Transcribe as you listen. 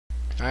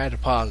I had to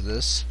pause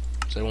this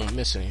so I won't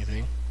miss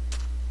anything.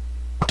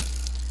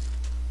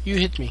 You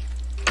hit me.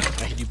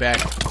 I hit you back.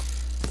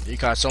 You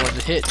got someone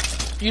to hit.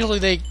 Usually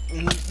they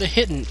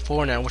hit in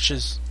 4 now, which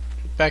is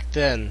back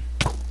then.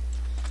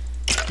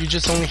 You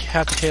just only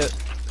have to hit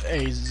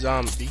a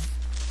zombie.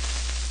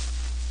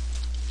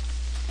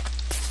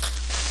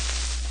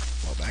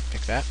 Well, back,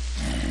 pick that.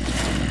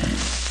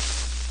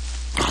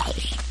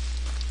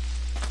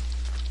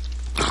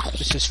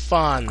 This is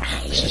fun.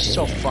 This is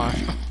so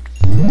fun.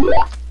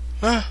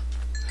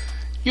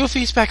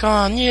 Yuffie's back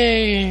on!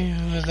 Yay!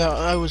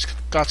 I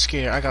got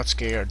scared. I got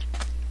scared.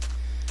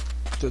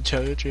 To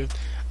tell you the truth.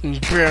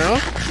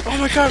 Oh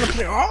my god! I'm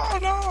playing. Oh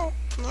no!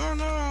 No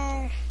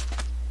no!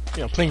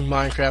 You know, playing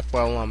Minecraft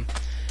while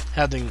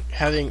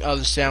having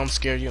other sounds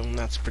scare you, and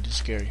that's pretty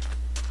scary.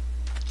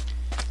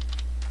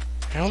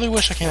 I only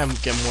wish I can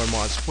get more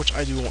mods, which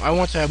I do. I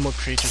want to have more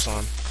creatures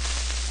on,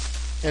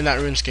 in that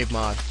RuneScape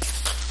mod.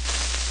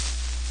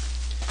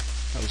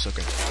 That was so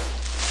good.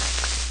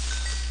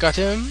 Got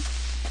him.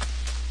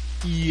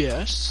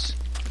 Yes.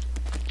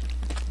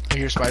 I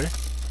hear a spider.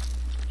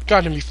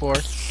 Got him before.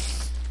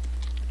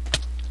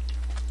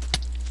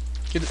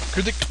 Get it.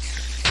 Critic.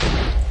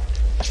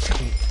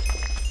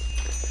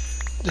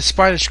 The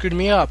spider screwed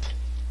me up.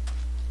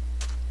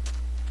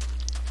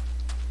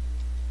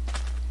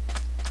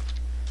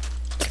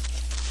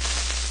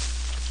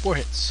 Four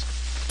hits.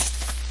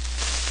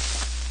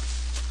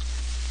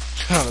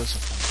 Oh, that's so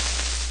fun.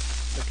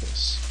 Look at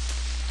this.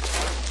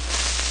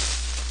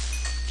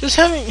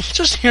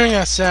 Just hearing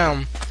that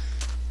sound,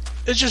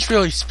 it just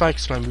really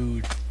spikes my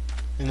mood.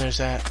 And there's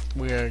that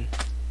weird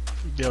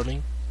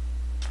building.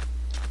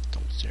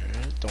 Don't stare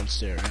at it. Don't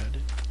stare at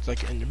it. It's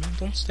like an Enderman.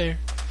 Don't stare.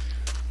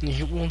 And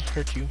it won't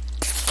hurt you.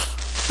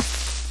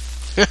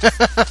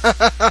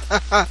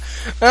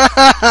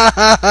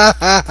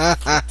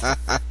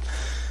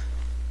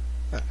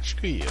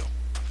 Screw you,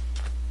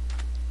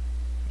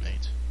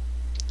 mate.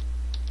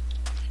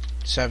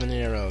 7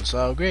 arrows.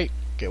 Oh, great.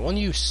 Get one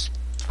use.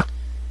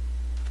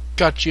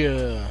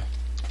 Gotcha.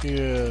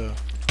 Yeah.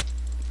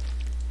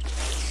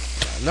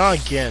 Not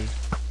again.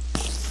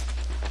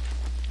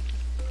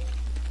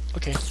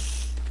 Okay.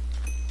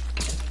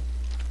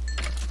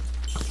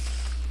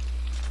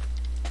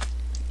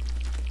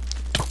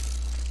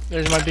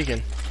 There's my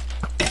beacon.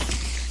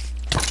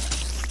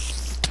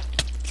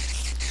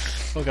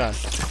 Oh god.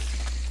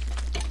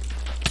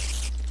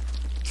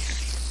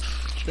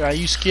 Should I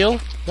use skill?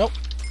 Nope.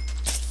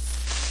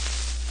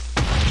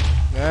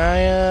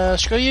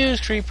 Screw you,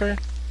 creeper.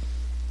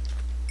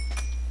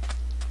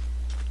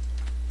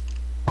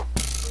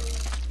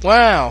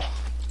 Wow.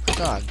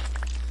 God.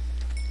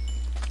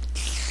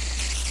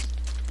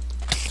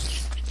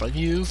 Fight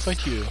you,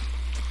 fight you.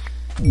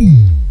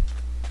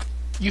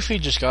 Yuffie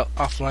just got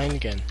offline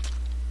again.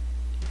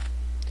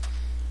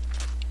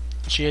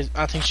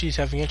 I think she's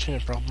having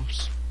internet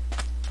problems.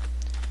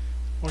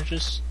 Or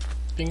just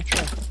being a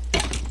troll.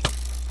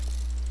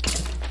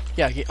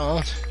 Yeah, get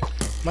on.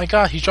 My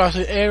god, he dropped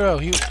an arrow.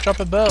 He dropped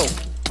a bow.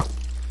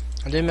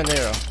 I didn't mean an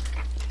arrow.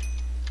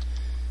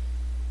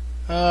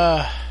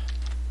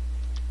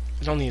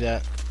 I don't need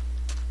that.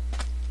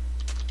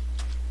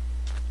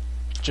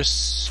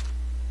 Just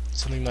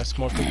something that's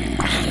more for me.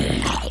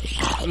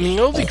 I mean,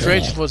 all the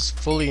creative was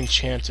fully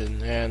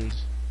enchanted, and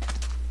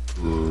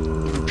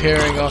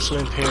repairing also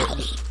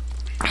repairs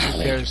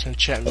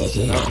enchantments.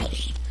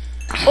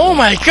 Oh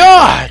my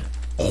god!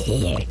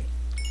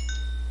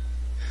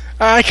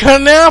 I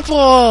got an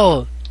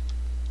apple!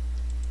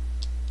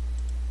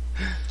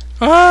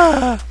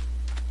 Ah!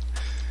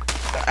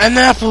 An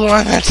apple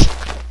on it!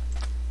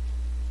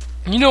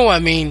 You know what I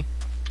mean.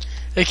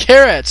 A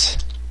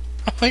carrot!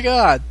 Oh my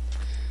god.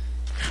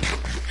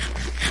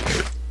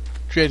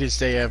 Greatest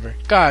day ever.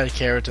 Got a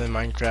carrot in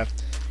Minecraft.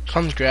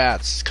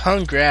 Congrats.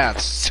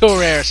 Congrats. So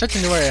rare. Such a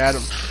rare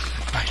item.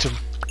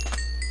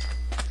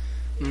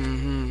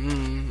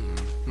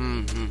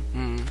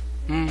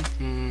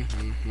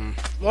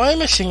 Why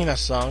am I singing that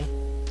song?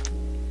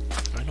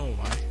 I don't know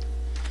why.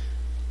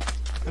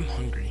 I'm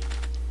hungry.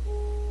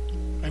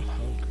 I'm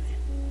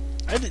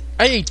hungry.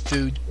 I ate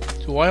food,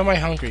 so why am I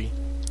hungry?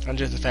 I'm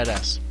just a fat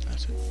ass.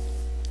 That's it.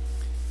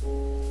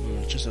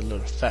 Just a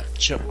little fat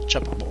chubby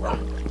boy.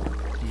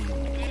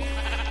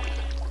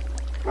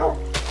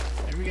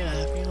 Every got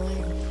a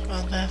feeling,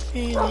 got that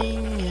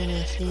feeling, and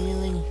a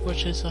feeling,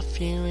 which is a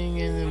feeling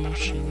and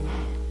emotion.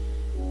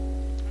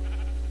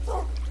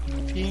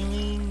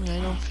 Feeling,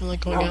 I don't feel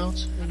like going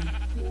out.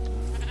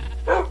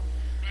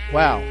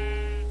 Wow.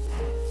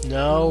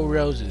 No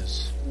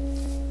roses.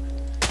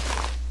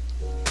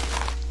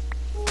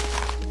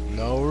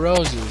 No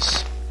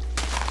roses.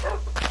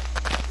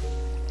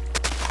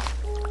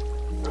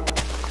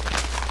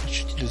 I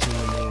should do this in a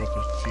more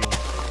open field.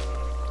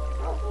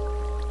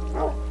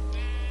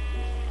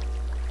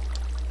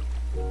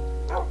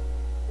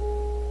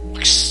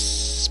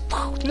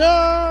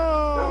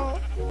 No!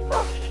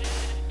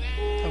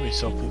 That'd be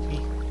so poopy.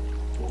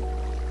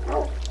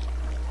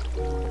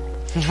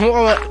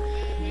 Well,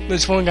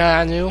 this one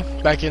guy I knew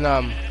back in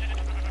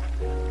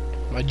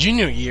my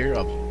junior year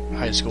of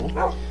high school,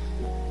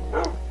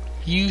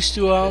 he used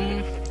to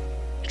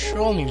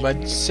troll me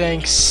by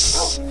saying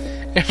 "Sss"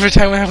 every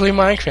time I play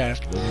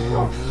Minecraft.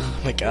 Oh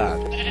my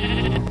god.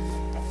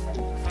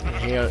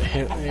 Here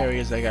he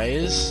is, that guy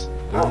is.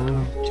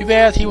 Too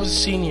bad he was a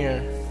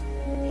senior.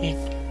 He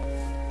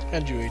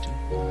graduated.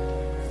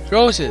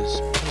 Roses.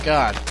 Oh my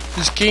god.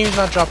 This game's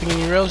not dropping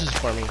any roses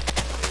for me.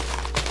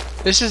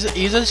 This is the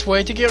easiest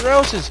way to get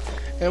roses.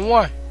 And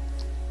why?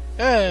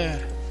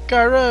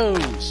 Got a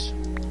rose.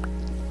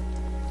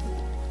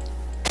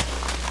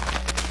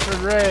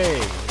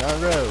 Hooray. Got a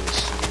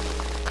rose.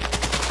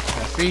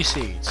 Got 3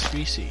 seeds.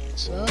 3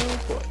 seeds. Oh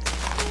boy.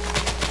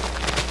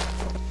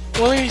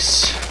 Well, at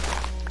least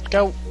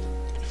got.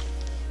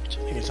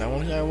 I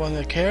wanted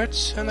the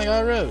carrots, and I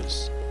got a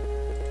rose.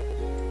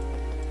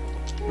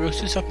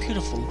 Roses are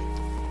beautiful.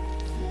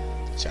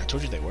 See, I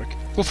told you they work.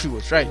 Wolfie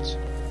was right.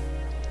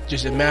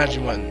 Just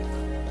imagine when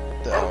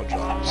the L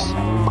drops.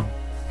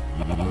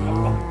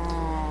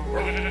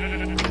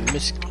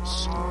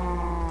 Miscus.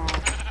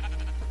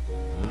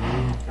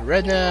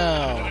 Red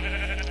now.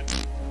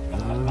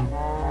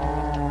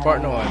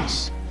 Fart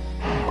noise.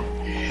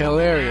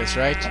 Hilarious,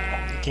 right?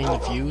 Getting the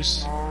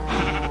views.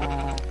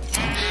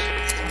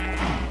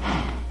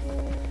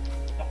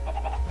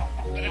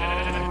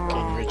 I'm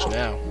getting rich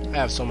now. I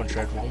have so much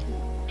red wool.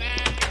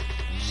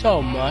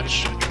 So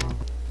much.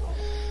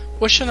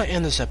 Where should I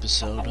end this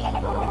episode?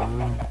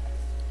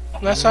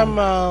 Last time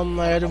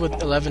I ended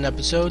with 11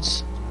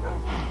 episodes.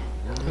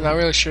 I'm not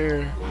really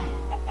sure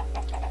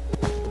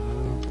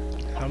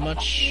how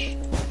much.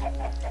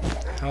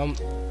 Look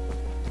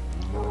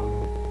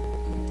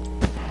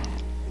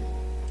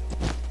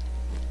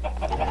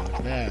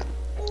at that.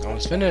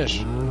 Almost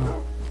finished.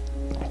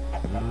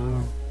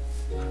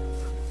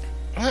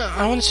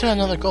 I want to set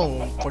another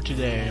goal for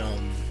today.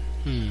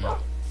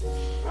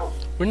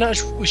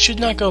 We should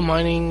not go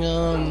mining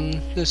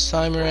this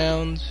time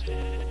around.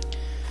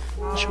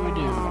 What should we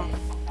do?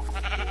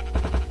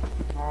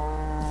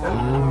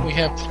 We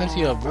have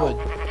plenty of wood,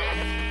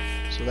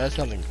 so that's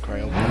nothing to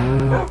cry over.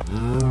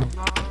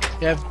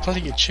 We have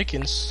plenty of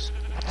chickens.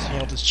 See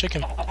how this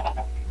chicken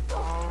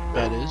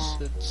bed is?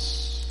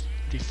 It's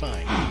pretty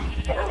fine.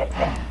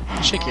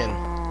 Chicken.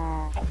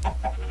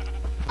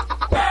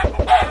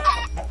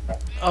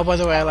 Oh, by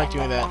the way, I like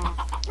doing that.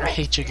 I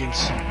hate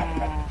chickens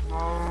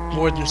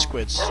more than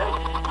squids.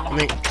 I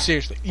mean,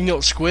 seriously, you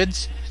know,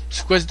 squids,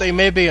 they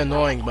may be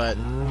annoying, but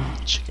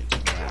chickens,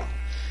 wow.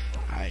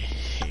 I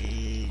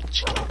hate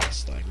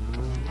chickens. Like,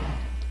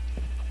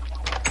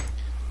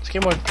 let's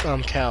get more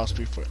cows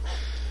before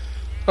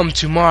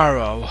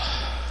tomorrow. You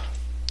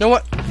know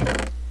what?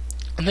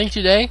 I think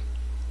today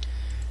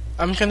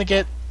I'm gonna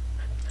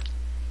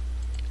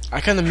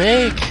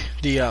make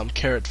the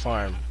carrot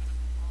farm.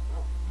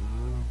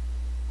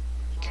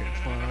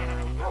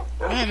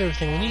 I have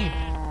everything we need.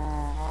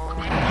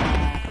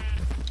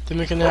 Then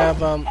we can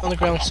have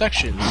underground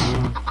sections.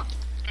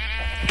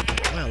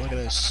 Wow, look at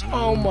this.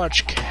 So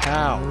much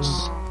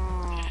cows.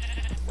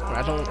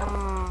 I don't.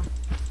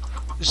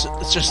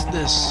 It's just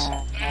this.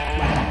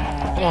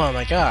 Oh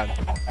my god.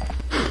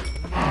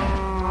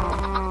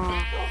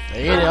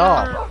 They ate it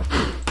all.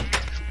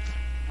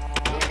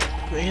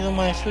 They ate all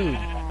my food.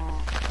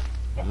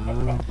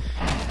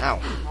 Ow.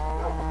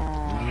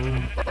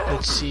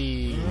 Let's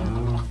see.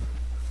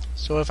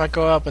 So if I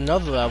go up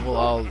another level,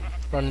 I'll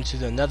run into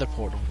the nether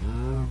portal.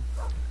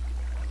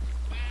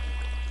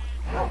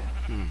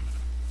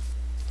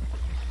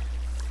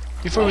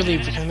 Before we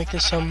leave, we can make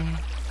this farm.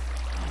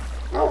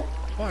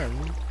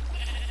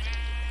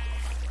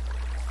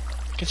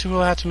 Guess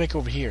we'll have to make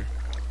over here.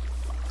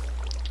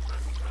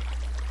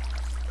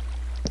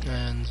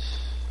 And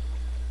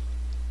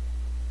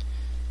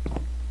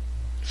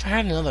if I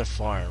had another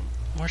farm,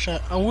 where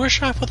should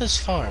I put this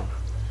farm?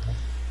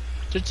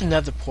 There's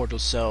another portal,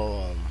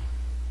 so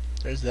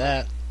there's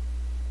that.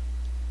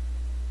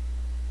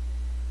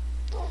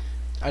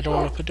 I don't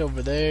want to put it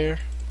over there.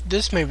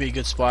 This may be a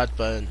good spot,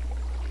 but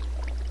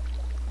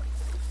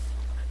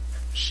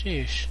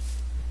sheesh,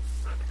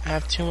 I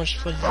have too much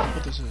places to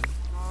put this in.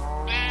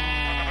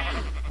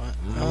 What?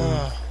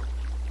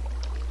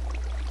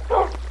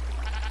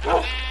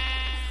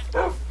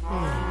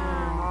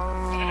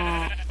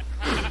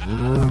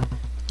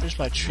 There's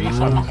my tree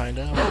farm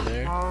kinda over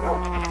there.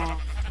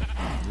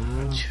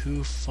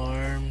 2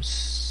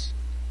 farms.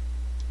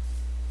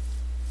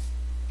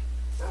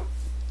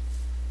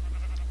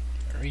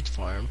 A reed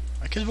farm.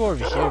 I could go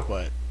over here,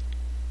 but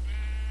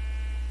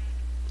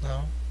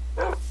no.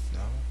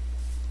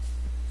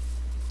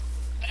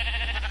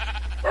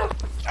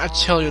 I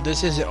tell you,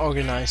 this isn't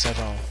organized at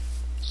all.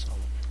 So,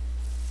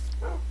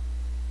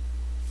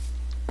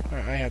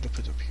 alright, I have to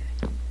put it up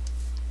here.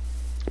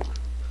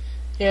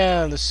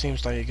 Yeah, this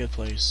seems like a good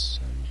place.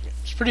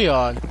 It's pretty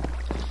odd.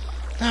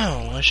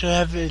 No, I should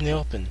have it in the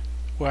open,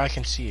 where I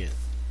can see it.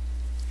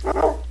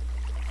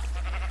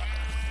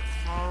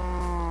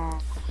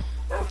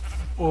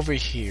 Over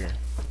here.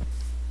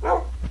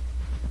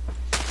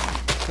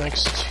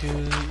 Next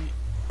to